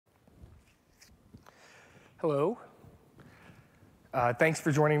Hello. Thanks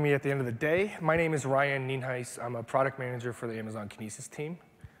for joining me at the end of the day. My name is Ryan Nienhuis. I'm a product manager for the Amazon Kinesis team.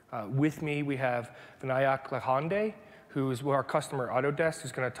 With me, we have Vinayak Lahande, who is our customer Autodesk,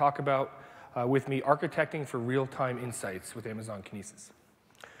 who's going to talk about, with me, architecting for real-time insights with Amazon Kinesis.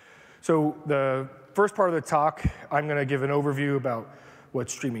 So the first part of the talk, I'm going to give an overview about what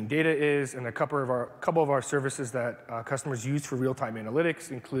streaming data is and a couple of our services that customers use for real-time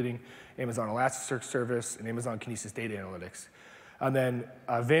analytics, including Amazon Elasticsearch Service and Amazon Kinesis Data Analytics. And then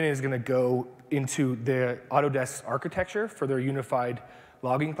Vin is going to go into the Autodesk architecture for their unified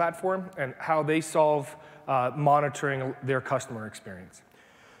logging platform and how they solve monitoring their customer experience.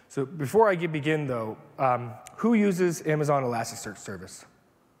 So before I begin, though, who uses Amazon Elasticsearch Service?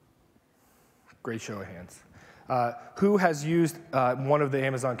 Great show of hands. Who has used one of the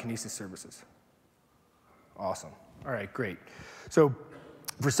Amazon Kinesis services? Awesome. All right, great. So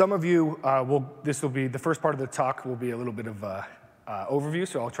for some of you, this will be the first part of the talk will be a little bit of overview,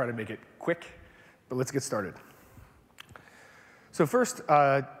 so I'll try to make it quick, but let's get started. So first,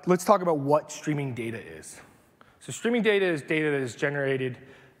 let's talk about what streaming data is. So streaming data is data that is generated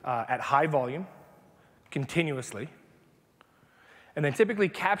at high volume, continuously, and then typically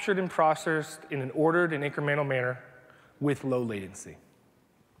captured and processed in an ordered and incremental manner with low latency.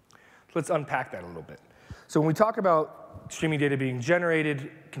 Let's unpack that a little bit. So when we talk about streaming data being generated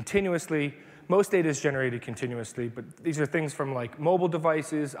continuously, most data is generated continuously, but these are things from like mobile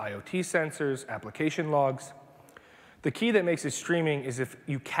devices, IoT sensors, application logs. The key that makes it streaming is if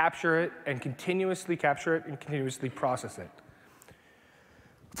you capture it and continuously process it.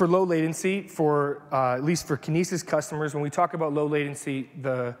 For low latency, at least for Kinesis customers, when we talk about low latency,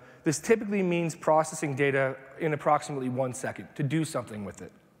 this typically means processing data in approximately 1 second to do something with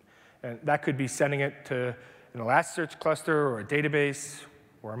it. And that could be sending it to an Elasticsearch cluster or a database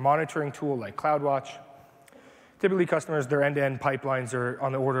or a monitoring tool like CloudWatch. Typically, customers, their end-to-end pipelines are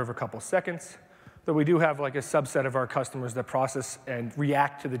on the order of a couple seconds, but we do have like a subset of our customers that process and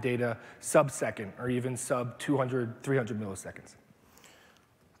react to the data sub-second or even sub-200, 300 milliseconds.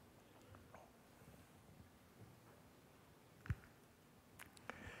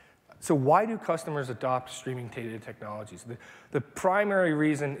 So why do customers adopt streaming data technologies? The primary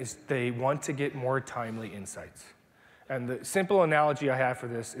reason is they want to get more timely insights. And the simple analogy I have for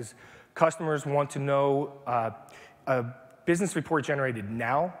this is customers want to know a business report generated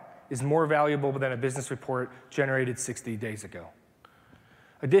now is more valuable than a business report generated 60 days ago.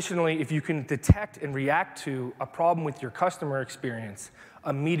 Additionally, if you can detect and react to a problem with your customer experience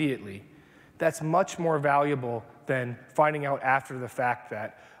immediately, that's much more valuable than finding out after the fact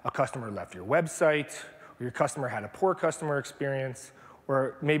that a customer left your website, or your customer had a poor customer experience,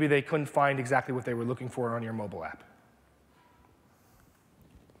 or maybe they couldn't find exactly what they were looking for on your mobile app.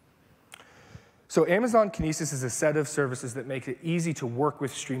 So Amazon Kinesis is a set of services that make it easy to work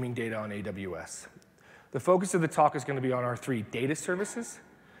with streaming data on AWS. The focus of the talk is going to be on our 3 data services.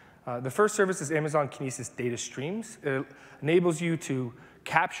 The first service is Amazon Kinesis Data Streams. It enables you to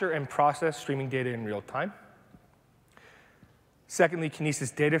capture and process streaming data in real time. Secondly,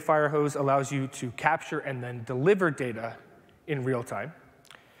 Kinesis Data Firehose allows you to capture and then deliver data in real time.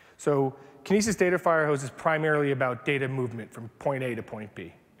 So Kinesis Data Firehose is primarily about data movement from point A to point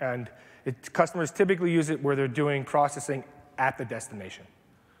B. And customers typically use it where they're doing processing at the destination.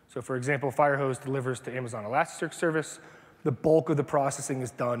 So for example, Firehose delivers to Amazon Elasticsearch Service. The bulk of the processing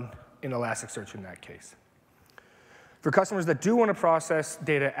is done in Elasticsearch in that case. For customers that do want to process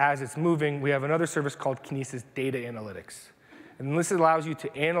data as it's moving, we have another service called Kinesis Data Analytics. And this allows you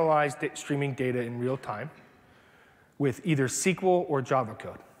to analyze streaming data in real time with either SQL or Java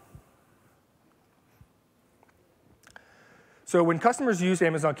code. So when customers use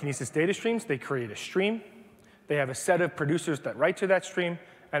Amazon Kinesis Data Streams, they create a stream. They have a set of producers that write to that stream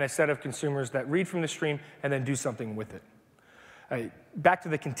and a set of consumers that read from the stream and then do something with it. Back to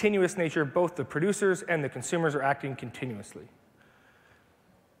the continuous nature, both the producers and the consumers are acting continuously.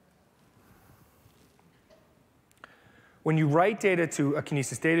 When you write data to a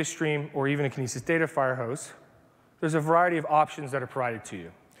Kinesis data stream or even a Kinesis Data Firehose, there's a variety of options that are provided to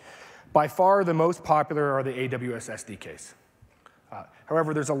you. By far, the most popular are the AWS SDKs.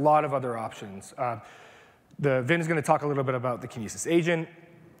 However, there's a lot of other options. Vin is going to talk a little bit about the Kinesis agent,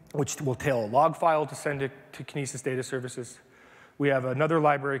 which will tail a log file to send it to Kinesis data services. We have another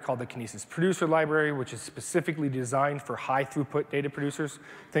library called the Kinesis Producer Library, which is specifically designed for high-throughput data producers.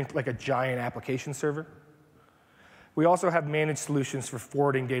 Think like a giant application server. We also have managed solutions for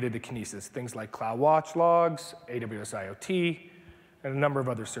forwarding data to Kinesis, things like CloudWatch logs, AWS IoT, and a number of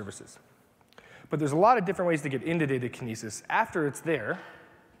other services. But there's a lot of different ways to get into data Kinesis after it's there.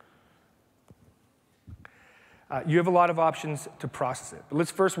 you have a lot of options to process it. But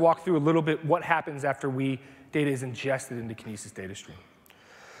let's first walk through a little bit what happens after data is ingested into Kinesis data stream.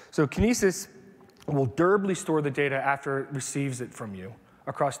 So Kinesis will durably store the data after it receives it from you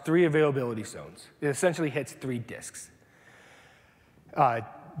across 3 availability zones. It essentially hits 3 disks.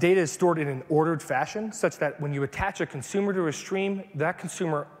 Data is stored in an ordered fashion such that when you attach a consumer to a stream, that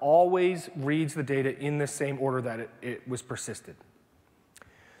consumer always reads the data in the same order that it was persisted.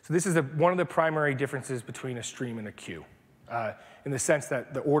 So this is one of the primary differences between a stream and a queue, in the sense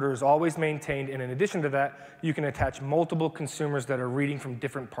that the order is always maintained, and in addition to that, you can attach multiple consumers that are reading from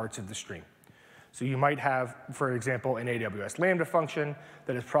different parts of the stream. So you might have, for example, an AWS Lambda function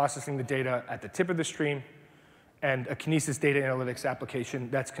that is processing the data at the tip of the stream, and a Kinesis data analytics application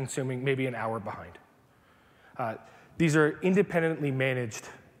that's consuming maybe an hour behind. These are independently managed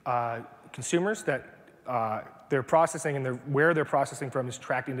consumers that they're processing, and where they're processing from is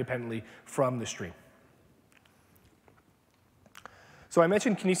tracked independently from the stream. So I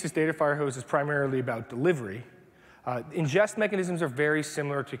mentioned Kinesis Data Firehose is primarily about delivery. Ingest mechanisms are very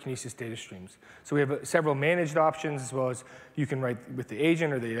similar to Kinesis data streams. So we have several managed options, as well as you can write with the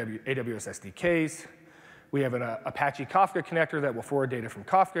agent or the AWS SDKs. We have an Apache Kafka connector that will forward data from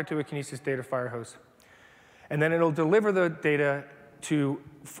Kafka to a Kinesis data firehose. And then it'll deliver the data to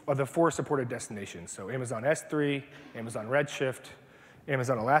the 4 supported destinations. So Amazon S3, Amazon Redshift,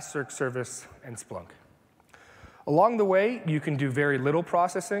 Amazon Elasticsearch Service, and Splunk. Along the way, you can do very little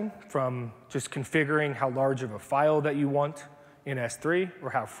processing, from just configuring how large of a file that you want in S3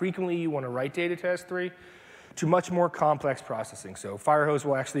 or how frequently you want to write data to S3, to much more complex processing. So Firehose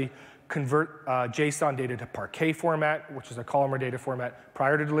will actually convert JSON data to Parquet format, which is a columnar data format,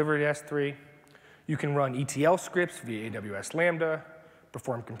 prior to delivery to S3. You can run ETL scripts via AWS Lambda,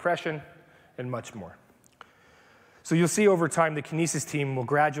 perform compression, and much more. So you'll see over time the Kinesis team will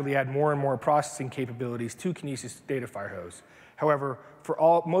gradually add more and more processing capabilities to Kinesis Data Firehose. However,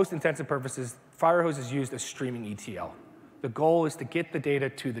 for most intents and purposes, Firehose is used as streaming ETL. The goal is to get the data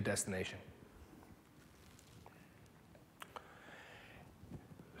to the destination.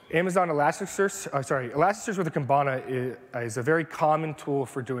 Amazon Elasticsearch with a Kibana is a very common tool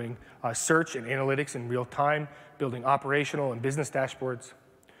for doing search and analytics in real time, building operational and business dashboards.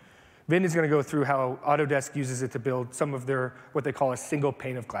 Vin is going to go through how Autodesk uses it to build some of their, what they call a single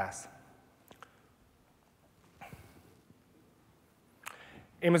pane of glass.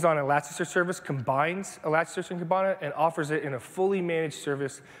 Amazon Elasticsearch Service combines Elasticsearch and Kibana and offers it in a fully managed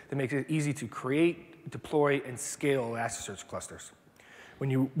service that makes it easy to create, deploy, and scale Elasticsearch clusters. When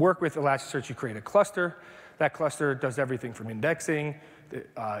you work with Elasticsearch, you create a cluster. That cluster does everything from indexing,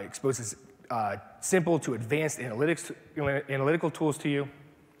 exposes simple to advanced analytical tools to you.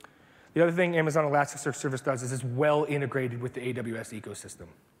 The other thing Amazon Elasticsearch Service does is it's well integrated with the AWS ecosystem.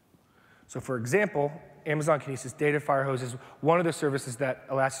 So for example, Amazon Kinesis Data Firehose is one of the services that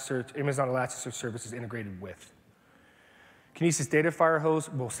Amazon Elasticsearch Service is integrated with. Kinesis Data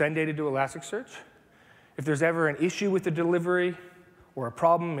Firehose will send data to Elasticsearch. If there's ever an issue with the delivery or a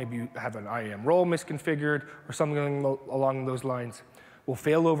problem, maybe you have an IAM role misconfigured or something along those lines, we'll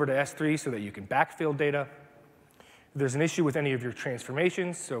fail over to S3 so that you can backfill data. If there's an issue with any of your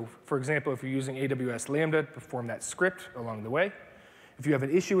transformations, so for example, if you're using AWS Lambda to perform that script along the way, if you have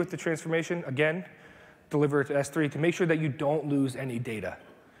an issue with the transformation, again, deliver it to S3 to make sure that you don't lose any data.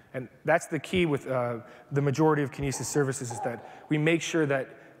 And that's the key with the majority of Kinesis services, is that we make sure that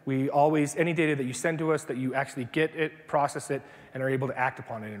we always, any data that you send to us, that you actually get it, process it, and are able to act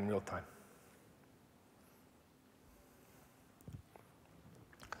upon it in real time.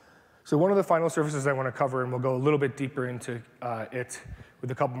 So one of the final services I want to cover, and we'll go a little bit deeper into it with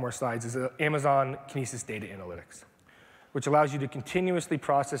a couple more slides, is Amazon Kinesis Data Analytics, which allows you to continuously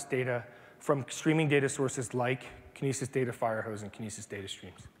process data from streaming data sources like Kinesis Data Firehose and Kinesis Data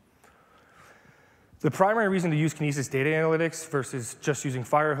Streams. The primary reason to use Kinesis Data Analytics versus just using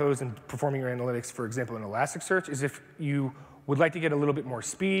Firehose and performing your analytics, for example, in Elasticsearch, is if you would like to get a little bit more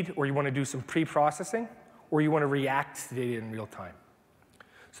speed, or you want to do some pre-processing, or you want to react to data in real time.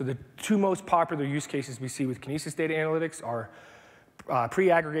 So the 2 most popular use cases we see with Kinesis Data Analytics are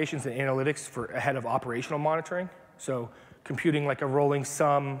pre-aggregations and analytics for ahead of operational monitoring. So computing like a rolling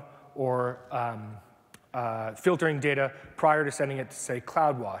sum, or filtering data prior to sending it to, say,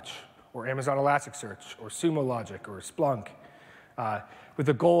 CloudWatch, or Amazon Elasticsearch, or Sumo Logic, or Splunk, with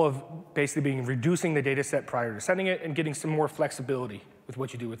the goal of basically reducing the data set prior to sending it and getting some more flexibility with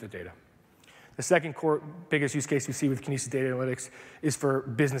what you do with the data. The second biggest use case we see with Kinesis Data Analytics is for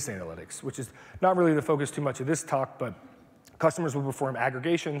business analytics, which is not really the focus too much of this talk, but customers will perform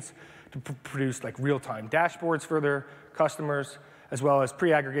aggregations to produce like real-time dashboards for their customers, as well as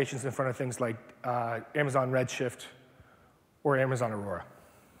pre-aggregations in front of things like Amazon Redshift or Amazon Aurora.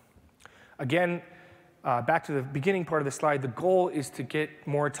 Again, back to the beginning part of the slide, the goal is to get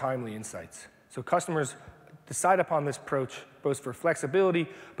more timely insights. So customers decide upon this approach both for flexibility,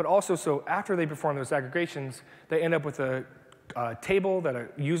 but also so after they perform those aggregations, they end up with a table that a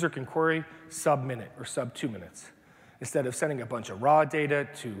user can query sub-minute or sub-2 minutes, instead of sending a bunch of raw data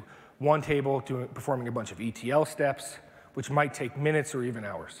to one table, performing a bunch of ETL steps, which might take minutes or even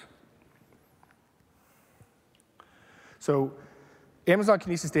hours. So Amazon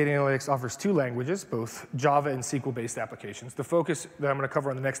Kinesis Data Analytics offers two languages, both Java and SQL-based applications. The focus that I'm going to cover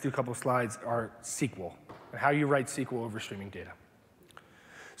on the next couple of slides are SQL, and how you write SQL over streaming data.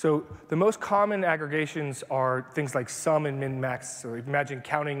 So the most common aggregations are things like sum and min-max. So imagine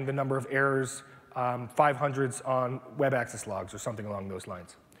counting the number of errors, 500s on web access logs or something along those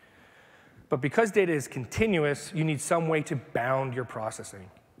lines. But because data is continuous, you need some way to bound your processing.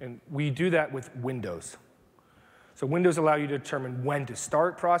 And we do that with windows. So windows allow you to determine when to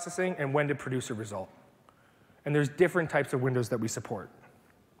start processing and when to produce a result. And there's different types of windows that we support.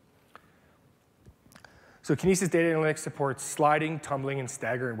 So Kinesis Data Analytics supports sliding, tumbling, and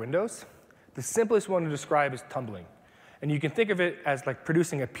staggering windows. The simplest one to describe is tumbling. And you can think of it as like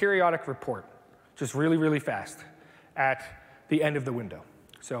producing a periodic report, just really, really fast, at the end of the window.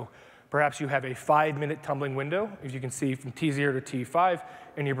 So perhaps you have a 5-minute tumbling window, as you can see from T0 to T5,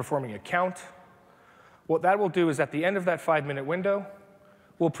 and you're performing a count. What that will do is at the end of that 5-minute window,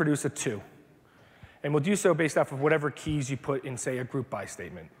 we'll produce a 2. And we'll do so based off of whatever keys you put in, say, a group by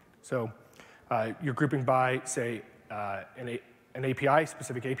statement. So you're grouping by, say, an API,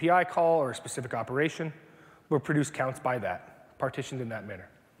 specific API call or a specific operation. We'll produce counts by that, partitioned in that manner.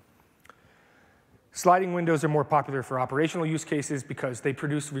 Sliding windows are more popular for operational use cases because they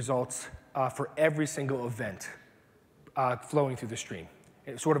produce results for every single event flowing through the stream.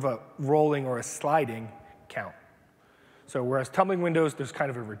 It's sort of a rolling or a sliding count. So whereas tumbling windows, there's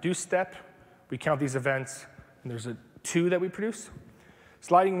kind of a reduced step. We count these events, and there's a 2 that we produce.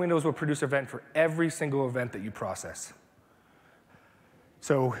 Sliding windows will produce an event for every single event that you process.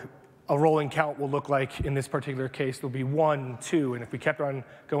 So a rolling count will look like, in this particular case, there'll be 1, 2, and if we kept on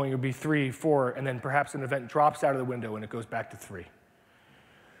going, it would be 3, 4, and then perhaps an event drops out of the window and it goes back to 3.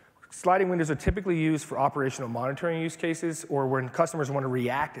 Sliding windows are typically used for operational monitoring use cases or when customers want to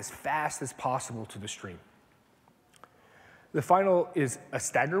react as fast as possible to the stream. The final is a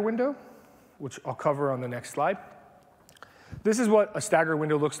stagger window, which I'll cover on the next slide. This is what a stagger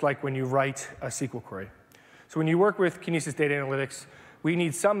window looks like when you write a SQL query. So when you work with Kinesis Data Analytics, we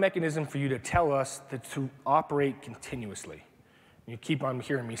need some mechanism for you to tell us to operate continuously. You keep on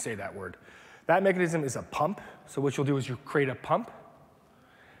hearing me say that word. That mechanism is a pump. So what you'll do is you create a pump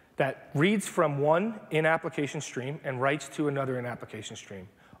that reads from one in-application stream and writes to another in-application stream,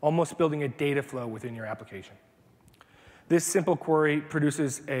 almost building a data flow within your application. This simple query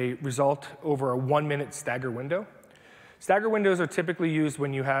produces a result over a 1-minute stagger window. Stagger windows are typically used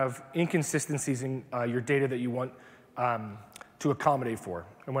when you have inconsistencies in your data that you want to accommodate for.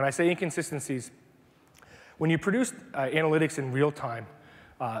 And when I say inconsistencies, when you produce analytics in real time,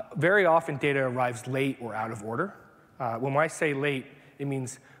 very often data arrives late or out of order. When I say late, it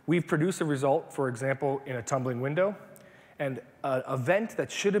means we've produced a result, for example, in a tumbling window, and an event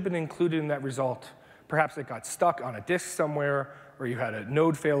that should have been included in that result, perhaps it got stuck on a disk somewhere, or you had a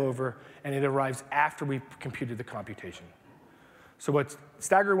node failover, and it arrives after we've computed the computation. So what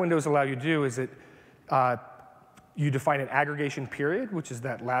stagger windows allow you to do is that you define an aggregation period, which is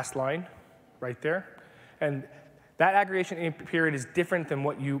that last line right there. And that aggregation period is different than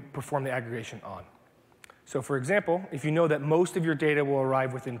what you perform the aggregation on. So for example, if you know that most of your data will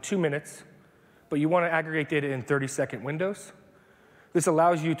arrive within 2 minutes, but you want to aggregate data in 30-second windows, this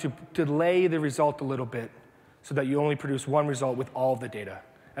allows you to delay the result a little bit so that you only produce one result with all of the data,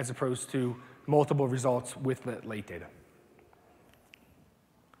 as opposed to multiple results with the late data.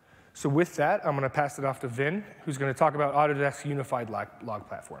 So with that, I'm going to pass it off to Vin, who's going to talk about Autodesk's unified log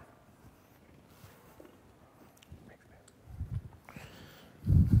platform.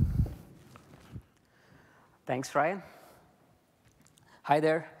 Thanks, Ryan. Hi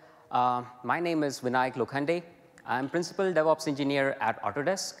there. My name is Vinayak Lokhande. I'm Principal DevOps Engineer at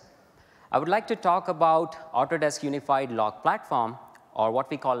Autodesk. I would like to talk about Autodesk Unified Log Platform, or what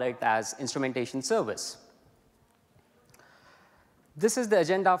we call it as Instrumentation Service. This is the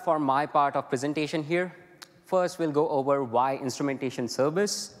agenda for my part of presentation here. First, we'll go over why Instrumentation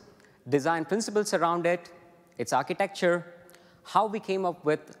Service, design principles around it, its architecture, how we came up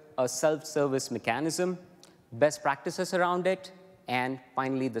with a self-service mechanism, best practices around it, and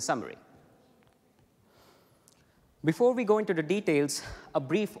finally, the summary. Before we go into the details, a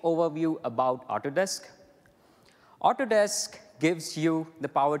brief overview about Autodesk. Autodesk gives you the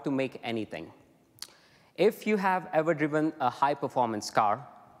power to make anything. If you have ever driven a high-performance car,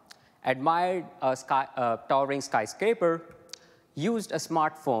 admired a towering skyscraper, used a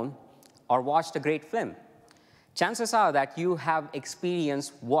smartphone, or watched a great film, chances are that you have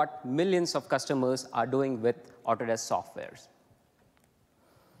experienced what millions of customers are doing with Autodesk softwares.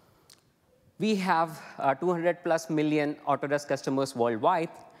 We have 200+ million Autodesk customers worldwide,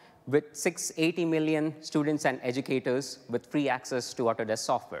 with 680 million students and educators with free access to Autodesk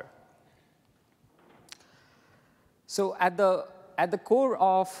software. So at the core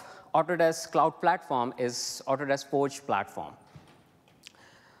of Autodesk Cloud Platform is Autodesk Forge platform.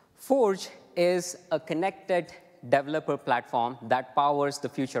 Forge is a connected developer platform that powers the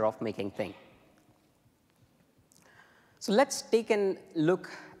future of making things. So let's take a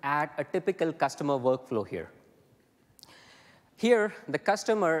look at a typical customer workflow here. Here, the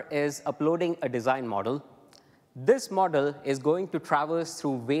customer is uploading a design model. This model is going to traverse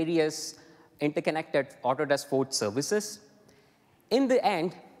through various interconnected Autodesk Forge services. In the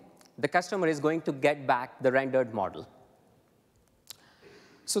end, the customer is going to get back the rendered model.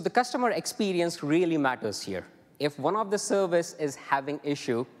 So the customer experience really matters here. If one of the services is having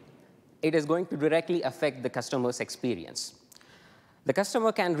issue, it is going to directly affect the customer's experience. The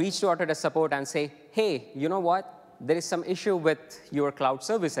customer can reach to Autodesk support and say, hey, you know what? There is some issue with your cloud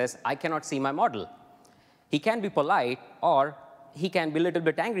services. I cannot see my model. He can be polite, or he can be a little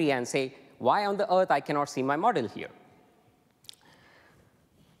bit angry and say, why on the earth I cannot see my model here?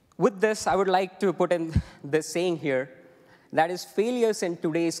 With this, I would like to put in this saying here, that is, failures in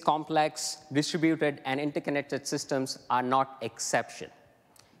today's complex, distributed, and interconnected systems are not exception.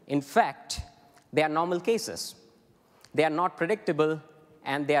 In fact, they are normal cases. They are not predictable,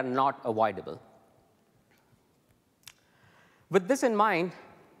 and they are not avoidable. With this in mind,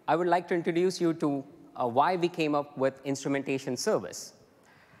 I would like to introduce you to why we came up with instrumentation service.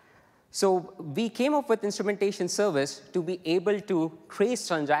 So we came up with instrumentation service to be able to trace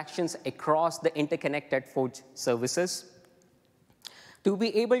transactions across the interconnected Forge services, to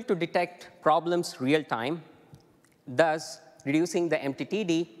be able to detect problems real time, thus reducing the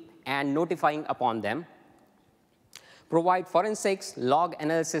MTTD and notifying upon them, provide forensics, log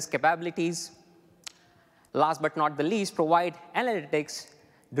analysis capabilities, last but not the least, provide analytics,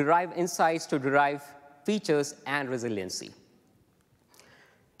 derive insights to derive features and resiliency.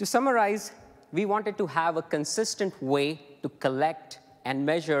 To summarize, we wanted to have a consistent way to collect and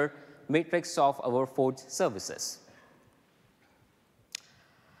measure metrics of our Forge services.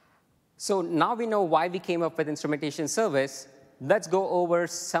 So now we know why we came up with instrumentation service. Let's go over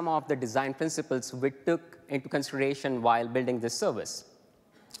some of the design principles we took into consideration while building this service.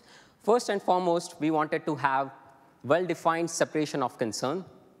 First and foremost, we wanted to have well-defined separation of concern.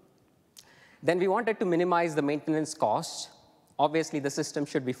 Then we wanted to minimize the maintenance costs. Obviously, the system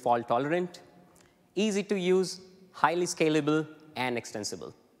should be fault-tolerant, easy to use, highly scalable, and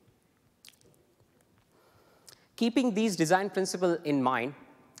extensible. Keeping these design principles in mind,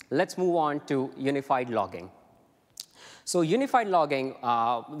 let's move on to unified logging. So unified logging,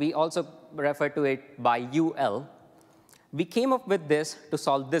 we also refer to it by UL. We came up with this to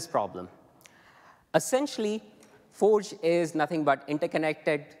solve this problem. Essentially, Forge is nothing but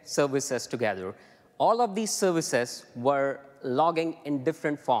interconnected services together. All of these services were logging in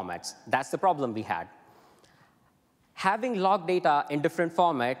different formats. That's the problem we had. Having log data in different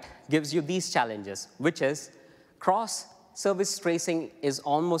format gives you these challenges, which is cross-service tracing is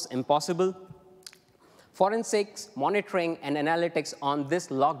almost impossible. Forensics, monitoring, and analytics on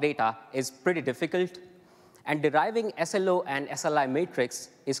this log data is pretty difficult. And deriving SLO and SLI matrix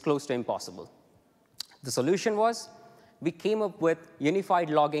is close to impossible. The solution was, we came up with unified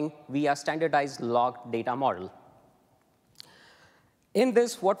logging via standardized log data model. In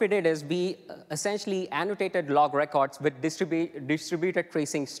this, what we did is we essentially annotated log records with distributed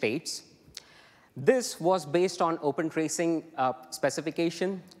tracing states. This was based on Open Tracing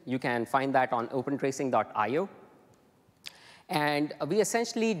specification. You can find that on opentracing.io. And we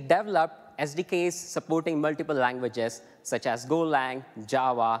essentially developed SDKs supporting multiple languages, such as Golang,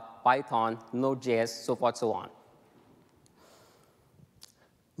 Java, Python, Node.js, so forth, so on.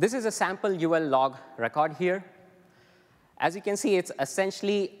 This is a sample UL log record here. As you can see, it's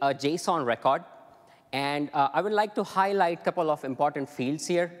essentially a JSON record. And I would like to highlight a couple of important fields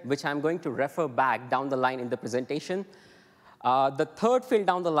here, which I'm going to refer back down the line in the presentation. The third field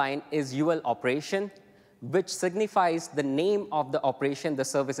down the line is UL operation, which signifies the name of the operation the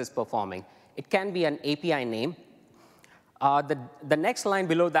service is performing. It can be an API name. The next line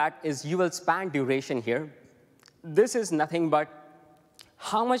below that is UL span duration here. this is nothing but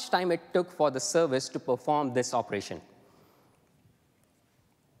how much time it took for the service to perform this operation.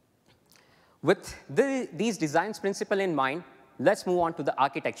 With these design principles in mind, let's move on to the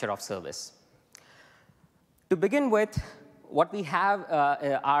architecture of service. To begin with, what we have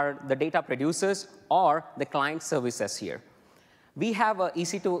are the data producers or the client services here. We have an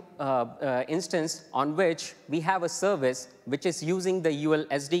EC2 instance on which we have a service which is using the UL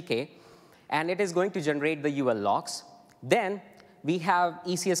SDK, and it is going to generate the UL logs. Then we have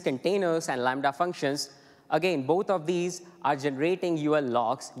ECS containers and Lambda functions. Again, both of these are generating UL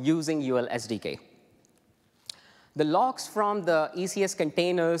logs using UL SDK. The logs from the ECS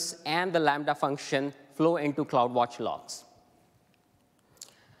containers and the Lambda function flow into CloudWatch logs.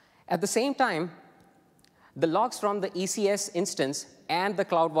 At the same time, the logs from the ECS instance and the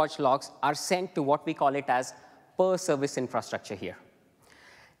CloudWatch logs are sent to what we call it as per service infrastructure here.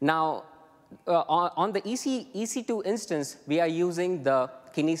 Now, on the EC2 instance, we are using the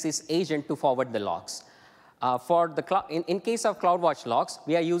Kinesis agent to forward the logs. In case of CloudWatch logs,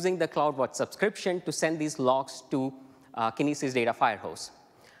 we are using the CloudWatch subscription to send these logs to Kinesis data firehose.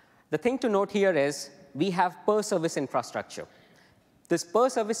 The thing to note here is we have per service infrastructure. This per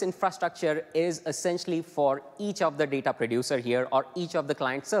service infrastructure is essentially for each of the data producer here or each of the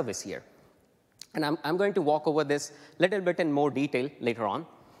client service here. And I'm going to walk over this a little bit in more detail later on.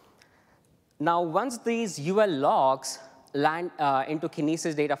 Now, once these UL logs land into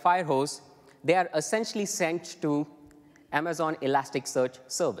Kinesis data firehose, they are essentially sent to Amazon Elasticsearch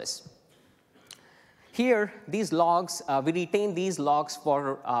service. Here, these logs, we retain these logs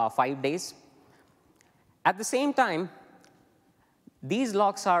for 5 days. At the same time, these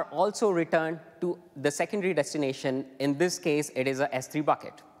logs are also returned to the secondary destination. In this case, it is a S3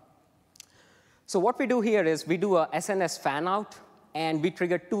 bucket. So what we do here is we do a SNS fan out, and we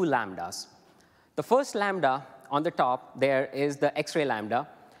trigger 2 lambdas. The first lambda on the top there is the X-ray lambda.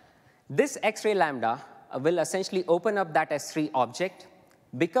 This X-ray lambda will essentially open up that S3 object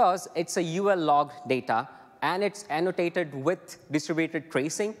because it's a UL log data, and it's annotated with distributed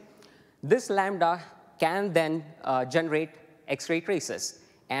tracing. This lambda can then generate X-ray traces,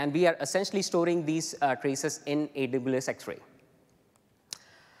 and we are essentially storing these traces in AWS X-ray.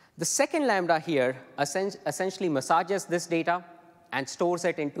 The second lambda here essentially massages this data and stores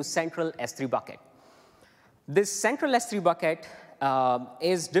it into central S3 bucket. This central S3 bucket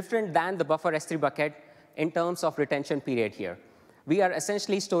is different than the buffer S3 bucket in terms of retention period here. We are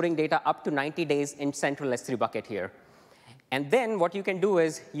essentially storing data up to 90 days in central S3 bucket here. And then what you can do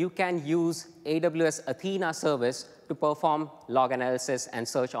is you can use AWS Athena service to perform log analysis and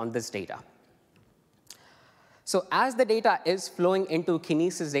search on this data. So as the data is flowing into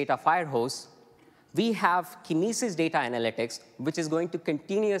Kinesis data firehose, we have Kinesis data analytics, which is going to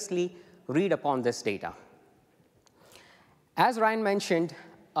continuously read upon this data. As Ryan mentioned,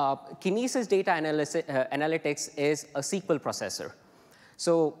 Kinesis data analytics is a SQL processor.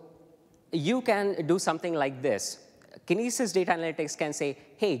 So you can do something like this. Kinesis data analytics can say,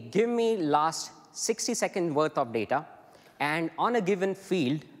 hey, give me last 60-second worth of data, and on a given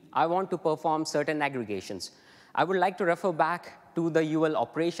field, I want to perform certain aggregations. I would like to refer back to the UL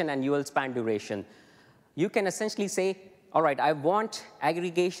operation and UL span duration. You can essentially say, all right, I want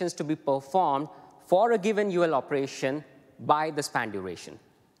aggregations to be performed for a given UL operation by the span duration.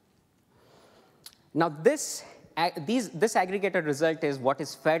 Now, this aggregated result is what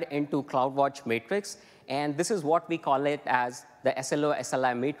is fed into CloudWatch matrix, and this is what we call it as the SLO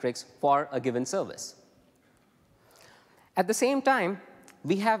SLI matrix for a given service. At the same time,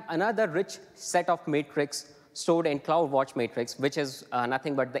 we have another rich set of matrix stored in CloudWatch matrix, which is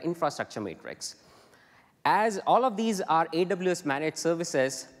nothing but the infrastructure matrix. As all of these are AWS managed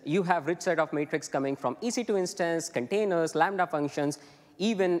services, you have rich set of matrix coming from EC2 instance, containers, Lambda functions.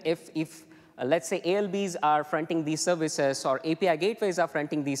 Even if let's say ALBs are fronting these services or API gateways are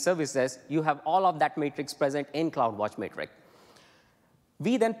fronting these services, you have all of that matrix present in CloudWatch matrix.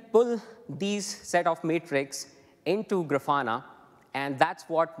 We then pull these set of matrix into Grafana, and that's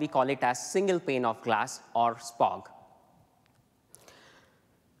what we call it as single pane of glass or SPOG.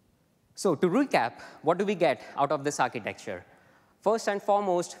 So to recap, what do we get out of this architecture? First and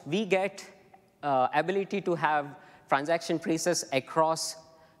foremost, we get ability to have transaction traces across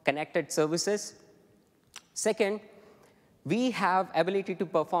connected services. Second, we have ability to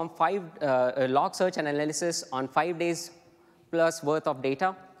perform log search and analysis on 5 days plus worth of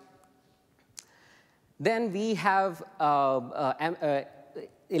data. Then we have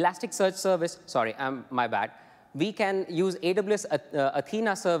Elasticsearch service. Sorry, my bad. We can use AWS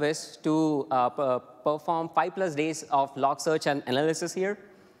Athena service to perform 5+ days of log search and analysis here.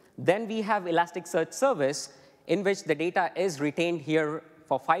 Then we have Elasticsearch service, in which the data is retained here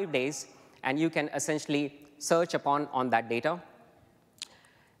for 5 days, and you can essentially search upon on that data.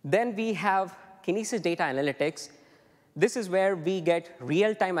 Then we have Kinesis Data Analytics. This is where we get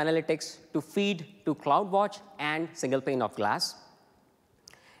real-time analytics to feed to CloudWatch and single pane of glass.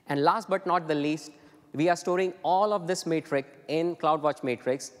 And last but not the least, we are storing all of this matrix in CloudWatch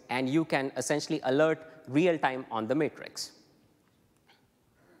Matrix, and you can essentially alert real-time on the matrix.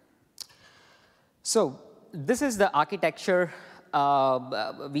 So this is the architecture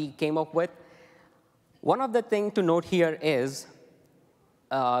we came up with. One of the things to note here is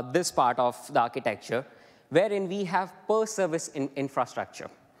this part of the architecture, wherein we have per service infrastructure.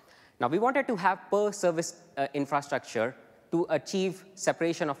 Now, we wanted to have per service infrastructure to achieve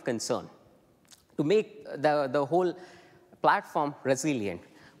separation of concern, to make the whole platform resilient.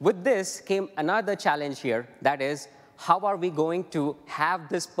 With this came another challenge here, that is, how are we going to have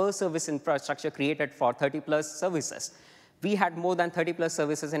this per service infrastructure created for 30+ services? We had more than 30+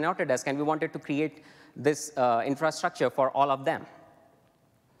 services in Autodesk, and we wanted to create this infrastructure for all of them.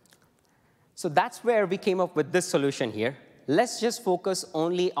 So that's where we came up with this solution here. Let's just focus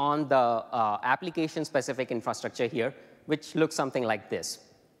only on the application-specific infrastructure here, which looks something like this.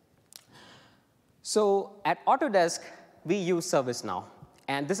 So at Autodesk, we use ServiceNow.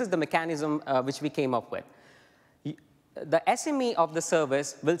 And this is the mechanism which we came up with. The SME of the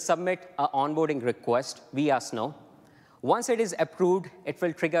service will submit an onboarding request via Snow. Once it is approved, it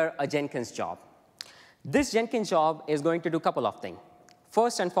will trigger a Jenkins job. This Jenkins job is going to do a couple of things.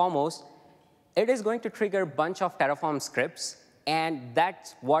 First and foremost, it is going to trigger a bunch of Terraform scripts, and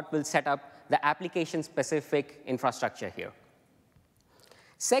that's what will set up the application-specific infrastructure here.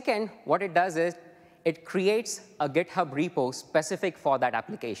 Second, what it does is it creates a GitHub repo specific for that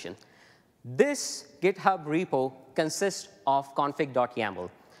application. This GitHub repo consists of config.yaml.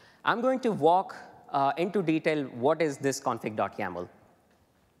 I'm going to walk into detail what is this config.yaml.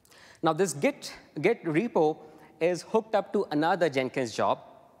 Now, this Git repo is hooked up to another Jenkins job,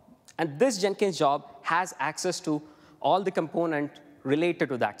 and this Jenkins job has access to all the components related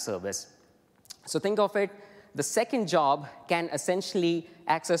to that service. So think of it, the second job can essentially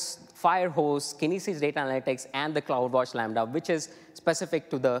access Firehose, Kinesis Data Analytics, and the CloudWatch Lambda, which is specific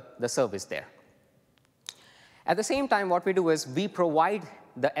to the service there. At the same time, what we do is we provide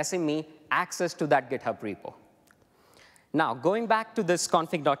the SME access to that GitHub repo. Now, going back to this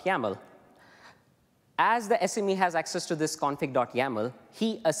config.yaml, as the SME has access to this config.yaml,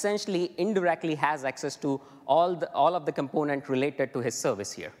 he essentially indirectly has access to all of the components related to his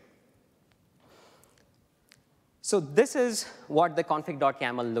service here. So this is what the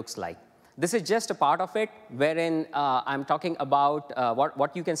config.yaml looks like. This is just a part of it, wherein I'm talking about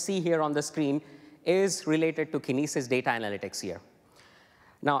what you can see here on the screen is related to Kinesis Data Analytics here.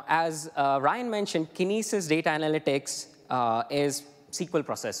 Now, as Ryan mentioned, Kinesis Data Analytics is SQL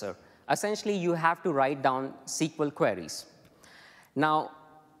processor. Essentially, you have to write down SQL queries. Now,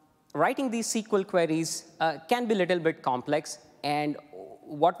 writing these SQL queries can be a little bit complex, and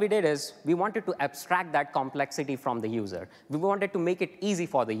what we did is we wanted to abstract that complexity from the user. We wanted to make it easy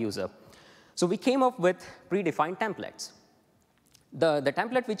for the user. So we came up with predefined templates. The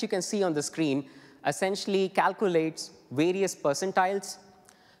template which you can see on the screen essentially calculates various percentiles,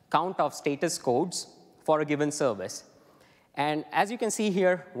 count of status codes for a given service. And as you can see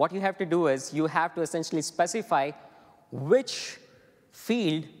here, what you have to do is you have to essentially specify which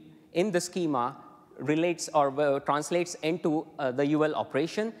field in the schema relates or translates into the UL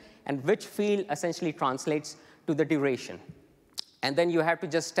operation, and which field essentially translates to the duration. And then you have to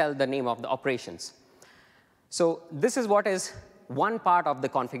just tell the name of the operations. So this is what is one part of the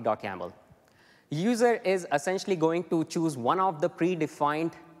config.yaml. User is essentially going to choose one of the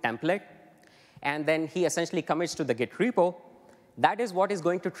predefined template, and then he essentially commits to the Git repo. That is what is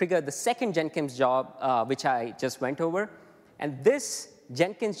going to trigger the second Jenkins job, which I just went over. And this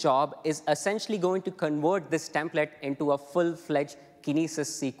Jenkins job is essentially going to convert this template into a full-fledged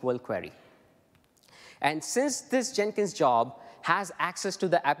Kinesis SQL query. And since this Jenkins job has access to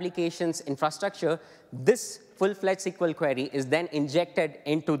the application's infrastructure, this full-fledged SQL query is then injected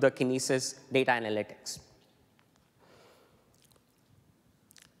into the Kinesis Data Analytics.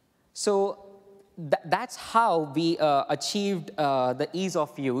 So that's how we achieved the ease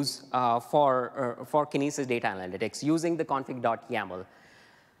of use for Kinesis Data Analytics using the config.yaml.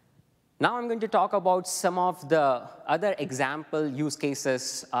 Now I'm going to talk about some of the other example use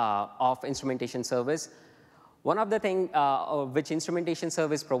cases of instrumentation service. One of the things which instrumentation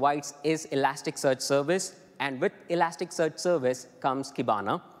service provides is Elasticsearch service. And with Elasticsearch service comes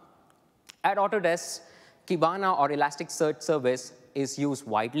Kibana. At Autodesk, Kibana or Elasticsearch service is used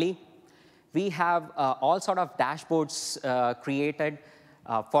widely. We have all sort of dashboards created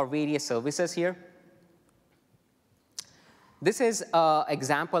for various services here. This is an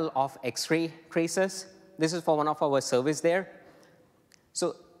example of X-ray traces. This is for one of our service there.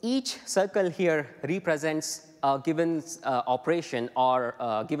 So each circle here represents a given operation or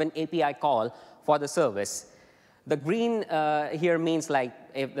a given API call for the service. The green here means like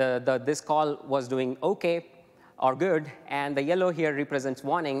if this call was doing OK or good, and the yellow here represents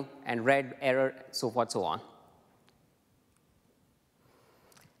warning, and red error, so forth, so on.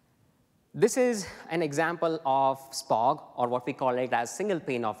 This is an example of SPOG, or what we call it as single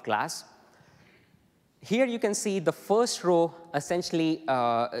pane of glass. Here you can see the first row essentially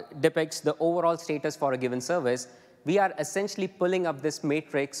depicts the overall status for a given service. We are essentially pulling up this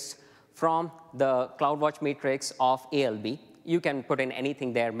matrix from the CloudWatch matrix of ALB. You can put in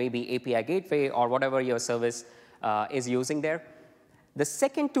anything there, maybe API gateway or whatever your service is using there. The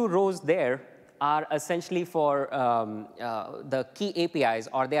second two rows there are essentially for the key APIs,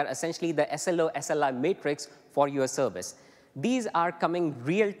 or they are essentially the SLO, SLI matrix for your service. These are coming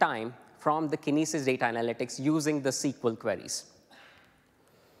real time from the Kinesis data analytics using the SQL queries.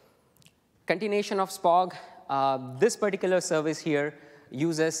 Continuation of SPOG, this particular service here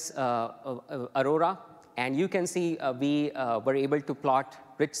uses Aurora, and you can see we were able to plot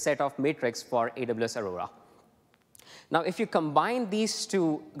rich set of matrix for AWS Aurora. Now, if you combine these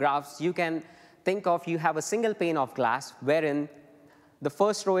two graphs, you can think of you have a single pane of glass wherein the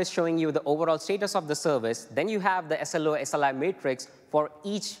first row is showing you the overall status of the service. Then you have the SLO, SLI matrix for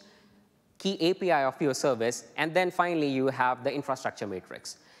each key API of your service. And then finally, you have the infrastructure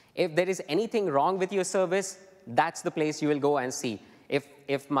matrix. If there is anything wrong with your service, that's the place you will go and see.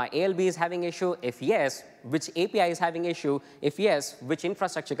 If my ALB is having issue, if yes, which API is having issue, if yes, which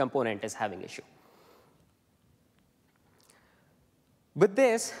infrastructure component is having issue. With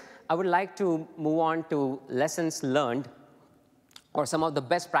this, I would like to move on to lessons learned, or some of the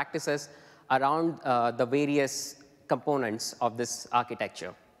best practices around the various components of this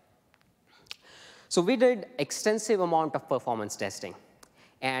architecture. So we did extensive amount of performance testing.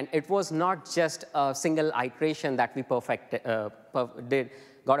 And it was not just a single iteration that we got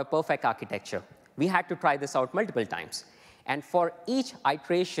a perfect architecture. We had to try this out multiple times. And for each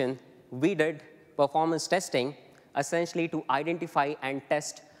iteration, we did performance testing, essentially to identify and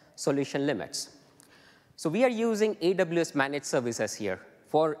test solution limits. So we are using AWS managed services here.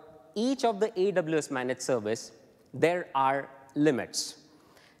 For each of the AWS managed service, there are limits.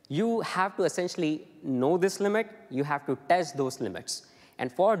 You have to essentially know this limit. You have to test those limits.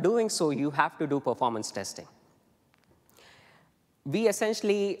 And for doing so, you have to do performance testing. We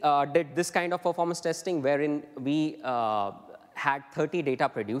essentially did this kind of performance testing wherein we had 30 data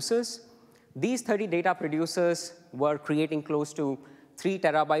producers. These 30 data producers were creating close to 3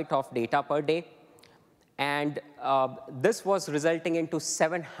 terabytes of data per day. And this was resulting into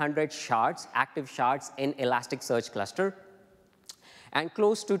 700 shards, active shards in Elasticsearch cluster, and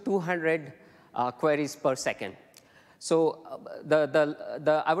close to 200 queries per second. So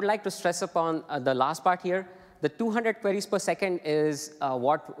I would like to stress upon the last part here. The 200 queries per second is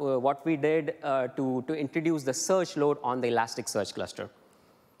what we did to introduce the search load on the Elasticsearch cluster.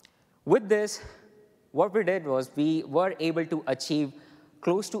 With this, what we did was we were able to achieve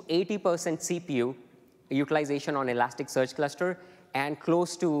close to 80% CPU utilization on Elasticsearch cluster and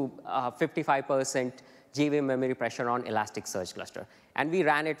close to 55% JVM memory pressure on Elasticsearch cluster. And we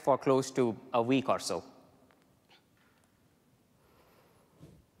ran it for close to a week or so.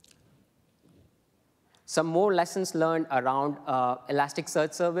 Some more lessons learned around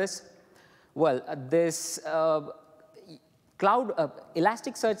Elasticsearch service. Well, this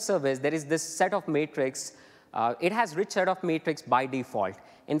Elasticsearch service, there is this set of matrix. It has rich set of matrix by default.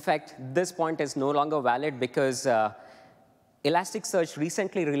 In fact, this point is no longer valid because Elasticsearch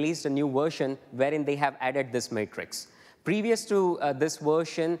recently released a new version wherein they have added this matrix. Previous to this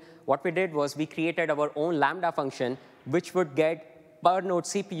version, what we did was we created our own Lambda function, which would get per node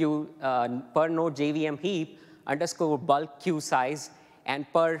CPU, per node JVM heap, underscore bulk queue size, and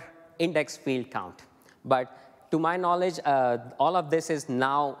per index field count. But to my knowledge, all of this is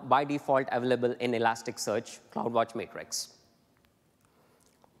now by default available in Elasticsearch CloudWatch matrix.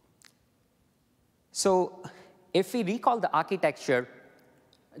 So if we recall the architecture,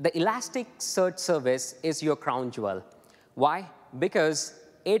 the Elasticsearch service is your crown jewel. Why? Because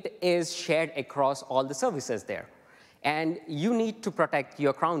it is shared across all the services there. And you need to protect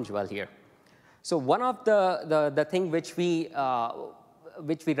your crown jewel here. So one of the thing which we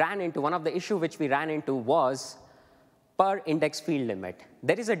ran into, one of the issue which we ran into was per index field limit.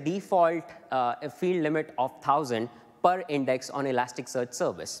 There is a default field limit of 1,000 per index on Elasticsearch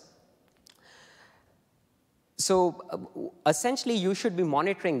service. So essentially, you should be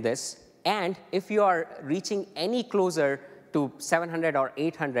monitoring this. And if you are reaching any closer to 700 or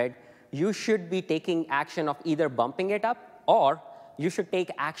 800, you should be taking action of either bumping it up, or you should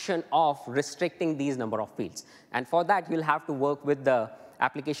take action of restricting these number of fields. And for that, you'll have to work with the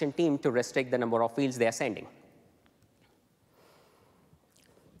application team to restrict the number of fields they are sending.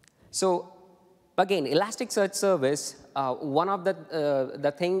 So again, Elasticsearch service, one of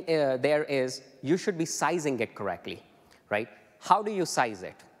the thing there is you should be sizing it correctly, right? How do you size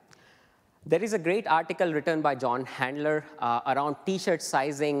it? There is a great article written by John Handler around T-shirt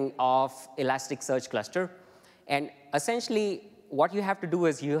sizing of Elasticsearch cluster. And essentially, what you have to do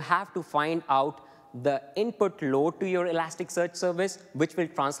is you have to find out the input load to your Elasticsearch service, which will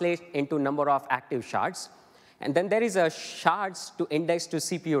translate into number of active shards. And then there is a shards to index to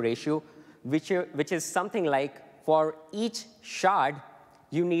CPU ratio, which is something like for each shard,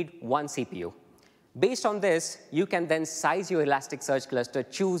 you need 1 CPU. Based on this, you can then size your Elasticsearch cluster,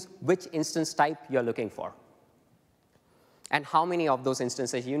 choose which instance type you're looking for, and how many of those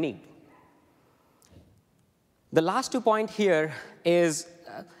instances you need. The last 2 points here is,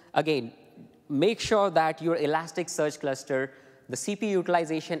 again, make sure that your Elasticsearch cluster, the CPU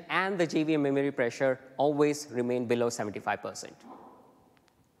utilization and the JVM memory pressure always remain below 75%.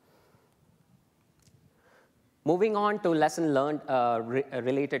 Moving on to lesson learned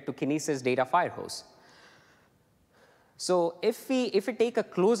related to Kinesis data firehose. So if we take a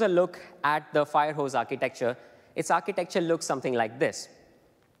closer look at the firehose architecture, its architecture looks something like this.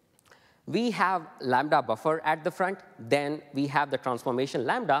 We have Lambda buffer at the front, then we have the transformation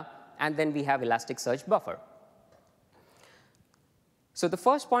Lambda, and then we have Elasticsearch buffer. So the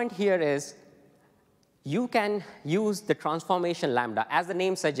first point here is you can use the transformation Lambda. As the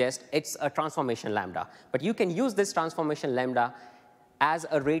name suggests, it's a transformation Lambda. But you can use this transformation Lambda as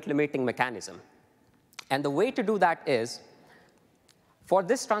a rate limiting mechanism. And the way to do that is, for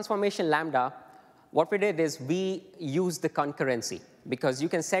this transformation Lambda, what we did is we used the concurrency, because you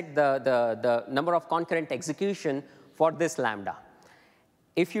can set the number of concurrent execution for this Lambda.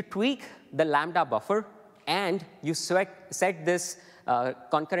 If you tweak the Lambda buffer and you set this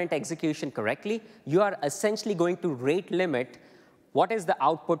concurrent execution correctly, you are essentially going to rate limit what is the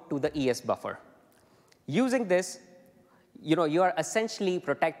output to the ES buffer. Using this, you are essentially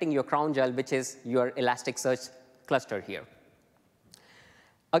protecting your crown jewel, which is your Elasticsearch cluster here.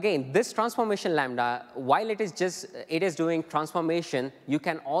 Again, this transformation Lambda, while it is doing transformation, you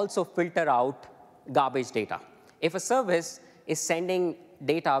can also filter out garbage data. If a service is sending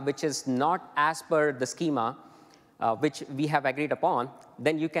data which is not as per the schema, which we have agreed upon,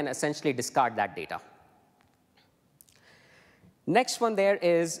 then you can essentially discard that data. Next one there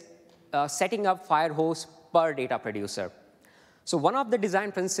is setting up firehose per data producer. So one of the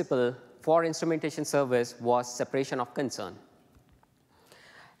design principles for instrumentation service was separation of concern.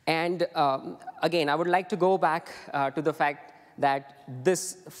 And again, I would like to go back to the fact that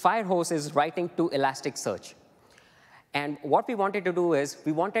this firehose is writing to Elasticsearch. And what we wanted to do is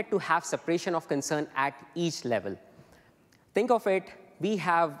we wanted to have separation of concern at each level. Think of it, we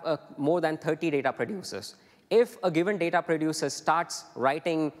have more than 30 data producers. If a given data producer starts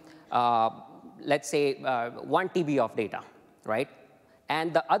writing, let's say, 1 TB of data, right?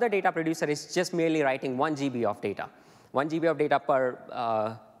 And the other data producer is just merely writing 1 GB of data, 1 GB of data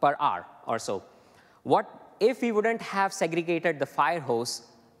per hour or so. What if we wouldn't have segregated the firehose?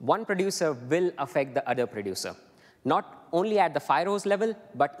 One producer will affect the other producer, not only at the firehose level,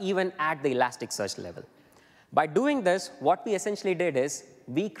 but even at the Elasticsearch level. By doing this, what we essentially did is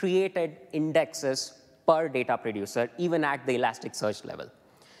we created indexes per data producer, even at the Elasticsearch level.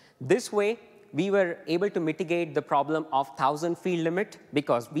 This way, we were able to mitigate the problem of 1,000 field limit,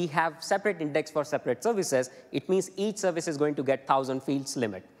 because we have separate index for separate services. It means each service is going to get 1,000 fields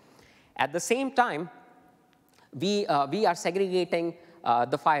limit. At the same time, we are segregating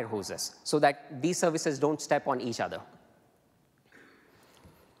the fire hoses so that these services don't step on each other.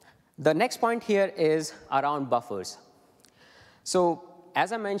 The next point here is around buffers. So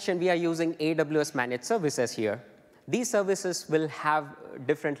as I mentioned, we are using AWS managed services here. These services will have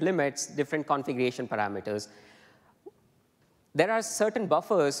different limits, different configuration parameters. There are certain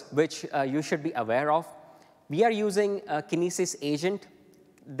buffers which you should be aware of. We are using a Kinesis agent.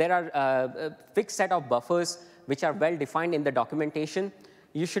 There are a fixed set of buffers which are well defined in the documentation.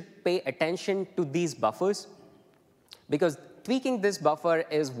 You should pay attention to these buffers, because tweaking this buffer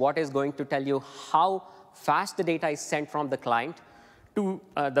is what is going to tell you how fast the data is sent from the client to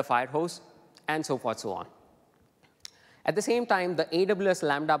the firehose, and so forth, so on. At the same time, the AWS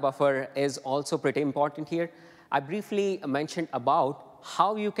Lambda buffer is also pretty important here. I briefly mentioned about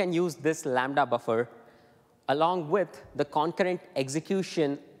how you can use this Lambda buffer along with the concurrent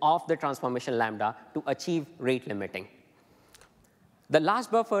execution of the transformation lambda to achieve rate limiting. The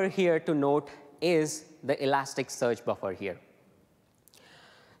last buffer here to note is the Elasticsearch buffer here.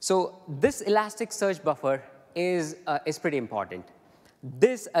 So this Elasticsearch buffer is pretty important.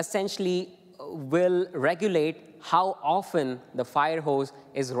 This essentially will regulate how often the fire hose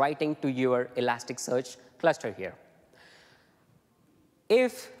is writing to your Elasticsearch cluster here.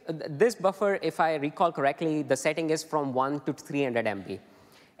 If this buffer, if I recall correctly, the setting is from 1 to 300 MB.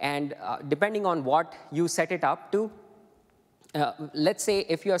 And depending on what you set it up to, let's say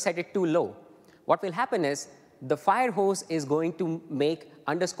if you have set it too low, what will happen is the fire hose is going to make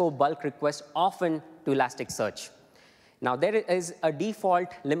underscore bulk requests often to Elasticsearch. Now, there is a default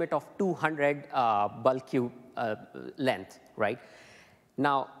limit of 200 bulk queue length, right?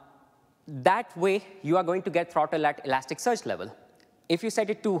 Now, that way, you are going to get throttle at Elasticsearch level. If you set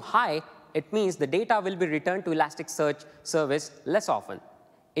it too high, it means the data will be returned to Elasticsearch service less often.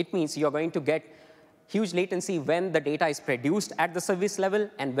 It means you're going to get huge latency when the data is produced at the service level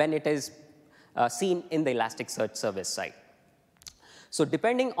and when it is seen in the Elasticsearch service side. So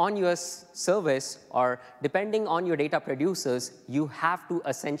depending on your service or depending on your data producers, you have to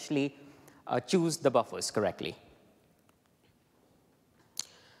essentially choose the buffers correctly.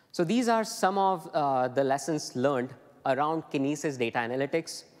 So these are some of the lessons learned around Kinesis data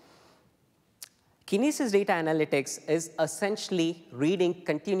analytics. Kinesis data analytics is essentially reading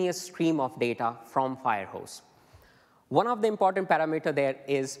continuous stream of data from Firehose. One of the important parameter there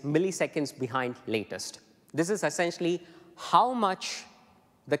is milliseconds behind latest. This is essentially how much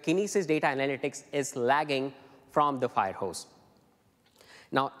the Kinesis data analytics is lagging from the Firehose.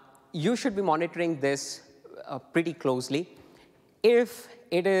 Now, you should be monitoring this pretty closely. If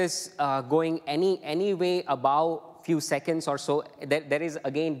it is going any way above few seconds or so, there is,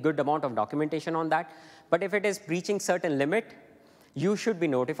 again, good amount of documentation on that. But if it is breaching certain limit, you should be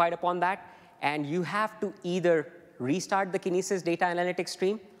notified upon that. And you have to either restart the Kinesis data analytics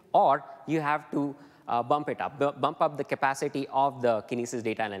stream, or you have to bump up the capacity of the Kinesis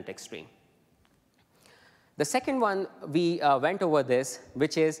data analytics stream. The second one, we went over this,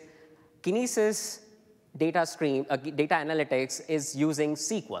 which is Kinesis data analytics is using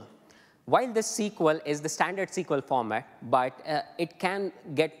SQL. While this SQL is the standard SQL format, but it can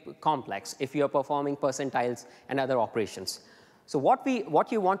get complex if you are performing percentiles and other operations. So what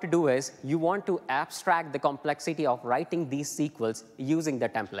you want to do is you want to abstract the complexity of writing these SQLs using the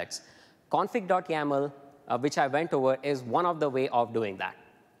templates. Config.yaml, which I went over, is one of the way of doing that.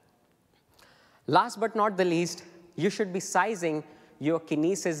 Last but not the least, you should be sizing your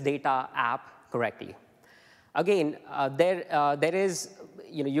Kinesis data app correctly. Again, there is,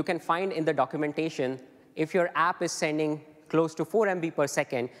 you can find in the documentation, if your app is sending close to 4 MB per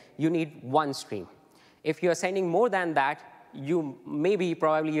second, you need 1 stream. If you're sending more than that,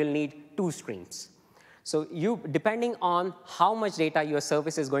 probably you'll need 2 streams. So depending on how much data your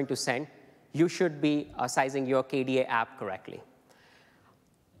service is going to send, you should be sizing your KDA app correctly.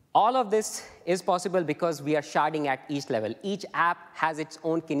 All of this is possible because we are sharding at each level. Each app has its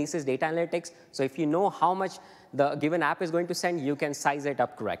own Kinesis data analytics. So if you know how much the given app is going to send, you can size it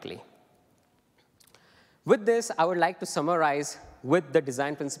up correctly. With this, I would like to summarize with the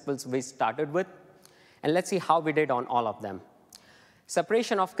design principles we started with. And let's see how we did on all of them.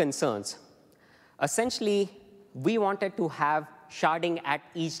 Separation of concerns. Essentially, we wanted to have sharding at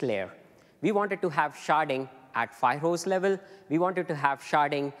each layer. We wanted to have sharding at Firehose level. We wanted to have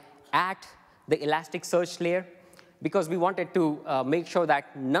sharding at the Elasticsearch layer because we wanted to make sure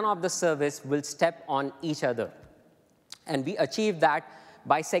that none of the service will step on each other. And we achieved that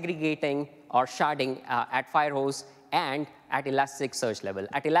by segregating or sharding at Firehose and at Elasticsearch level.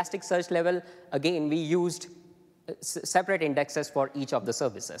 At Elasticsearch level, again, we used separate indexes for each of the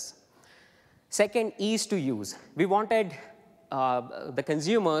services. Second, ease to use. We wanted the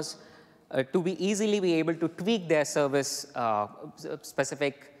consumers to be easily able to tweak their service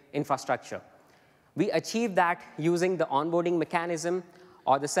specific infrastructure. We achieved that using the onboarding mechanism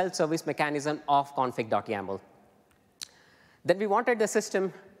or the self-service mechanism of config.yaml. Then we wanted the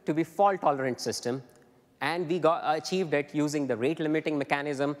system to be fault-tolerant system, and we achieved it using the rate limiting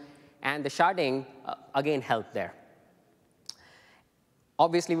mechanism, and the sharding, again, helped there.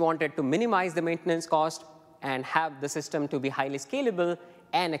 Obviously, we wanted to minimize the maintenance cost and have the system to be highly scalable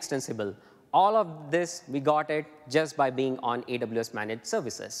and extensible. All of this, we got it just by being on AWS managed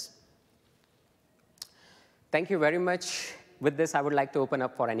services. Thank you very much. With this, I would like to open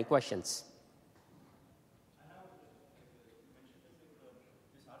up for any questions.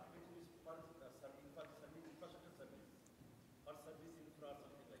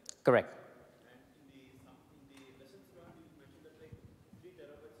 Correct.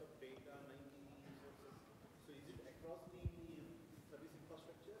 across the service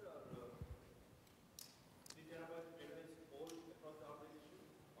infrastructure, or 3 terabyte database all across the organization,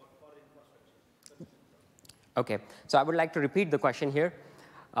 or for infrastructure? Okay, so I would like to repeat the question here.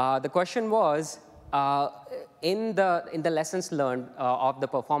 The question was, in the lessons learned of the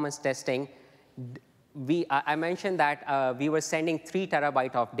performance testing, I mentioned that we were sending 3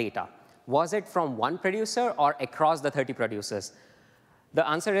 terabyte of data. Was it from one producer or across the 30 producers? The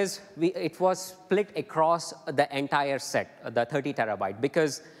answer is it was split across the entire set, the 30 terabyte,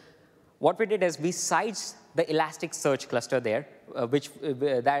 because what we did is we sized the Elasticsearch cluster there,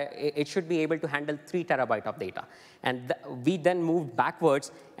 it should be able to handle 3 terabyte of data. And we then moved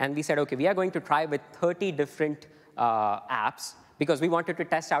backwards, and we said, OK, we are going to try with 30 different apps, because we wanted to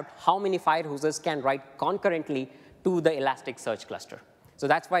test out how many firehoses can write concurrently to the Elasticsearch cluster. So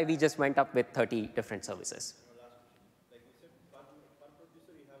that's why we just went up with 30 different services. Like you said, per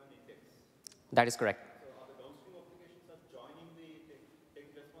producer, you have an index. That is correct. So are the downstream applications joining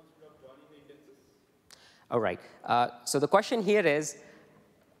taking responsibility of joining the indexes? All right. So the question here is,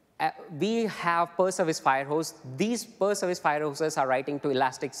 we have per service firehose. These per service firehoses are writing to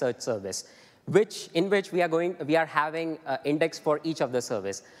Elasticsearch service, in which we are having index for each of the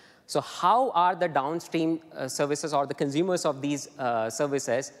service. So how are the downstream services or the consumers of these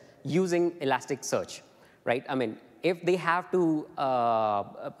services using Elasticsearch, right? I mean, if they have to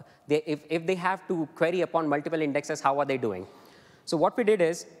if they have to query upon multiple indexes, how are they doing? So what we did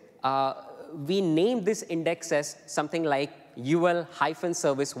is we named this index as something like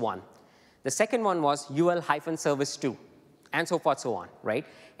UL-service1. The second one was UL-service2, and so forth, so on, right?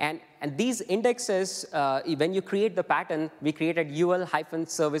 And these indexes, when you create the pattern, we created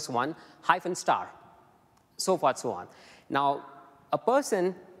UL-service1 -*, so forth, so on. Now, a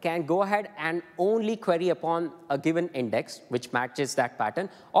person can go ahead and only query upon a given index, which matches that pattern,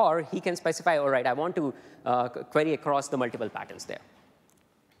 or he can specify, all right, I want to query across the multiple patterns there.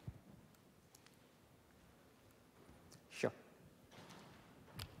 Sure.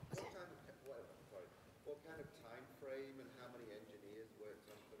 What kind of time frame and how many engineers worked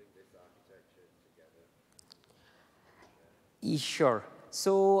on putting this architecture together? Sure. So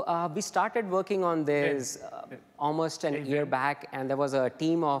we started working on this almost an year back, and there was a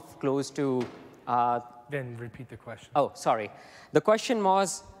team of close to... Then repeat the question. Oh, sorry. The question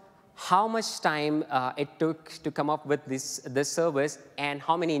was how much time it took to come up with this service and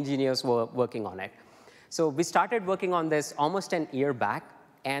how many engineers were working on it. So we started working on this almost an year back,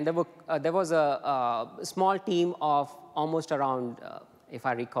 and there was a small team of almost around, if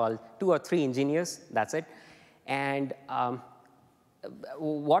I recall, 2 or 3 engineers. That's it. And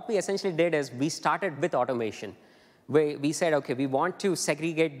what we essentially did is we started with automation. We said, OK, we want to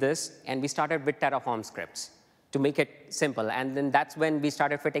segregate this, and we started with Terraform scripts to make it simple. And then that's when we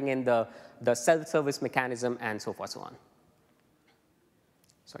started fitting in the self-service mechanism and so forth, so on.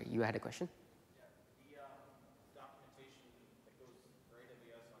 Sorry, you had a question? Yeah, the documentation that goes for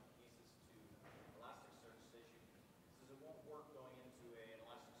AWS on Kinesis to Elasticsearch station says it won't work going into an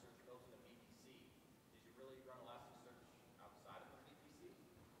Elasticsearch built in a VPC. Did you really run Elasticsearch outside of the VPC?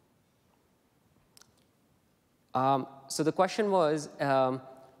 So the question was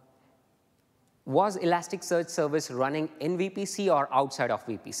Elasticsearch service running in VPC or outside of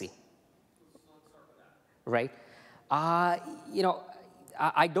VPC? So let's start with that. Right. You know,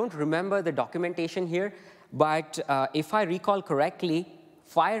 I don't remember the documentation here, but if I recall correctly,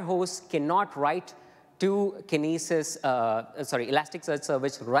 Firehose cannot write to Kinesis, Elasticsearch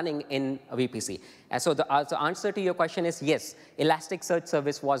service running in a VPC. And so the answer to your question is yes, Elasticsearch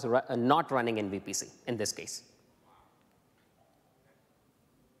service was not running in VPC in this case.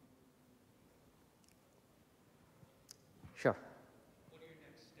 Sure. What are your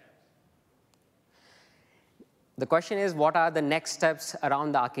next steps? The question is, what are the next steps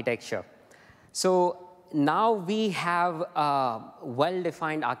around the architecture? So now we have a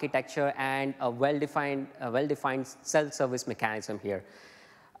well-defined architecture and a well-defined self-service mechanism here.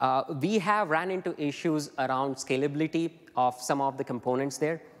 We have ran into issues around scalability of some of the components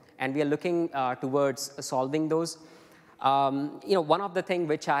there, and we are looking towards solving those. You know, one of the things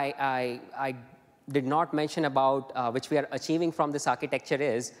which I did not mention about, which we are achieving from this architecture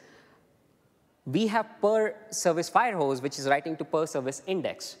is, we have per service firehose, which is writing to per service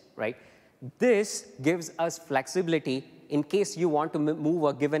index, right? This gives us flexibility in case you want to move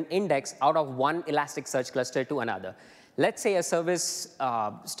a given index out of one Elasticsearch cluster to another. Let's say a service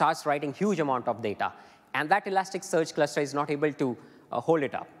starts writing huge amount of data, and that Elasticsearch cluster is not able to hold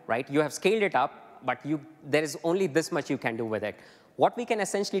it up, right? You have scaled it up, but there is only this much you can do with it. What we can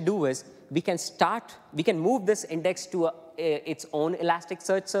essentially do is we can move this index to its own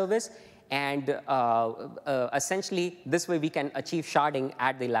Elasticsearch service, And essentially, this way we can achieve sharding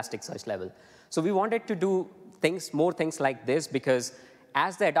at the Elasticsearch level. So we wanted to do more things like this, because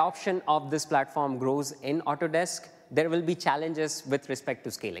as the adoption of this platform grows in Autodesk, there will be challenges with respect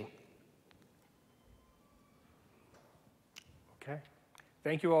to scaling. OK.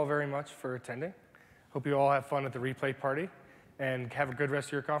 Thank you all very much for attending. Hope you all have fun at the replay party, and have a good rest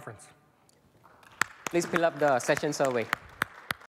of your conference. Please fill up the session survey.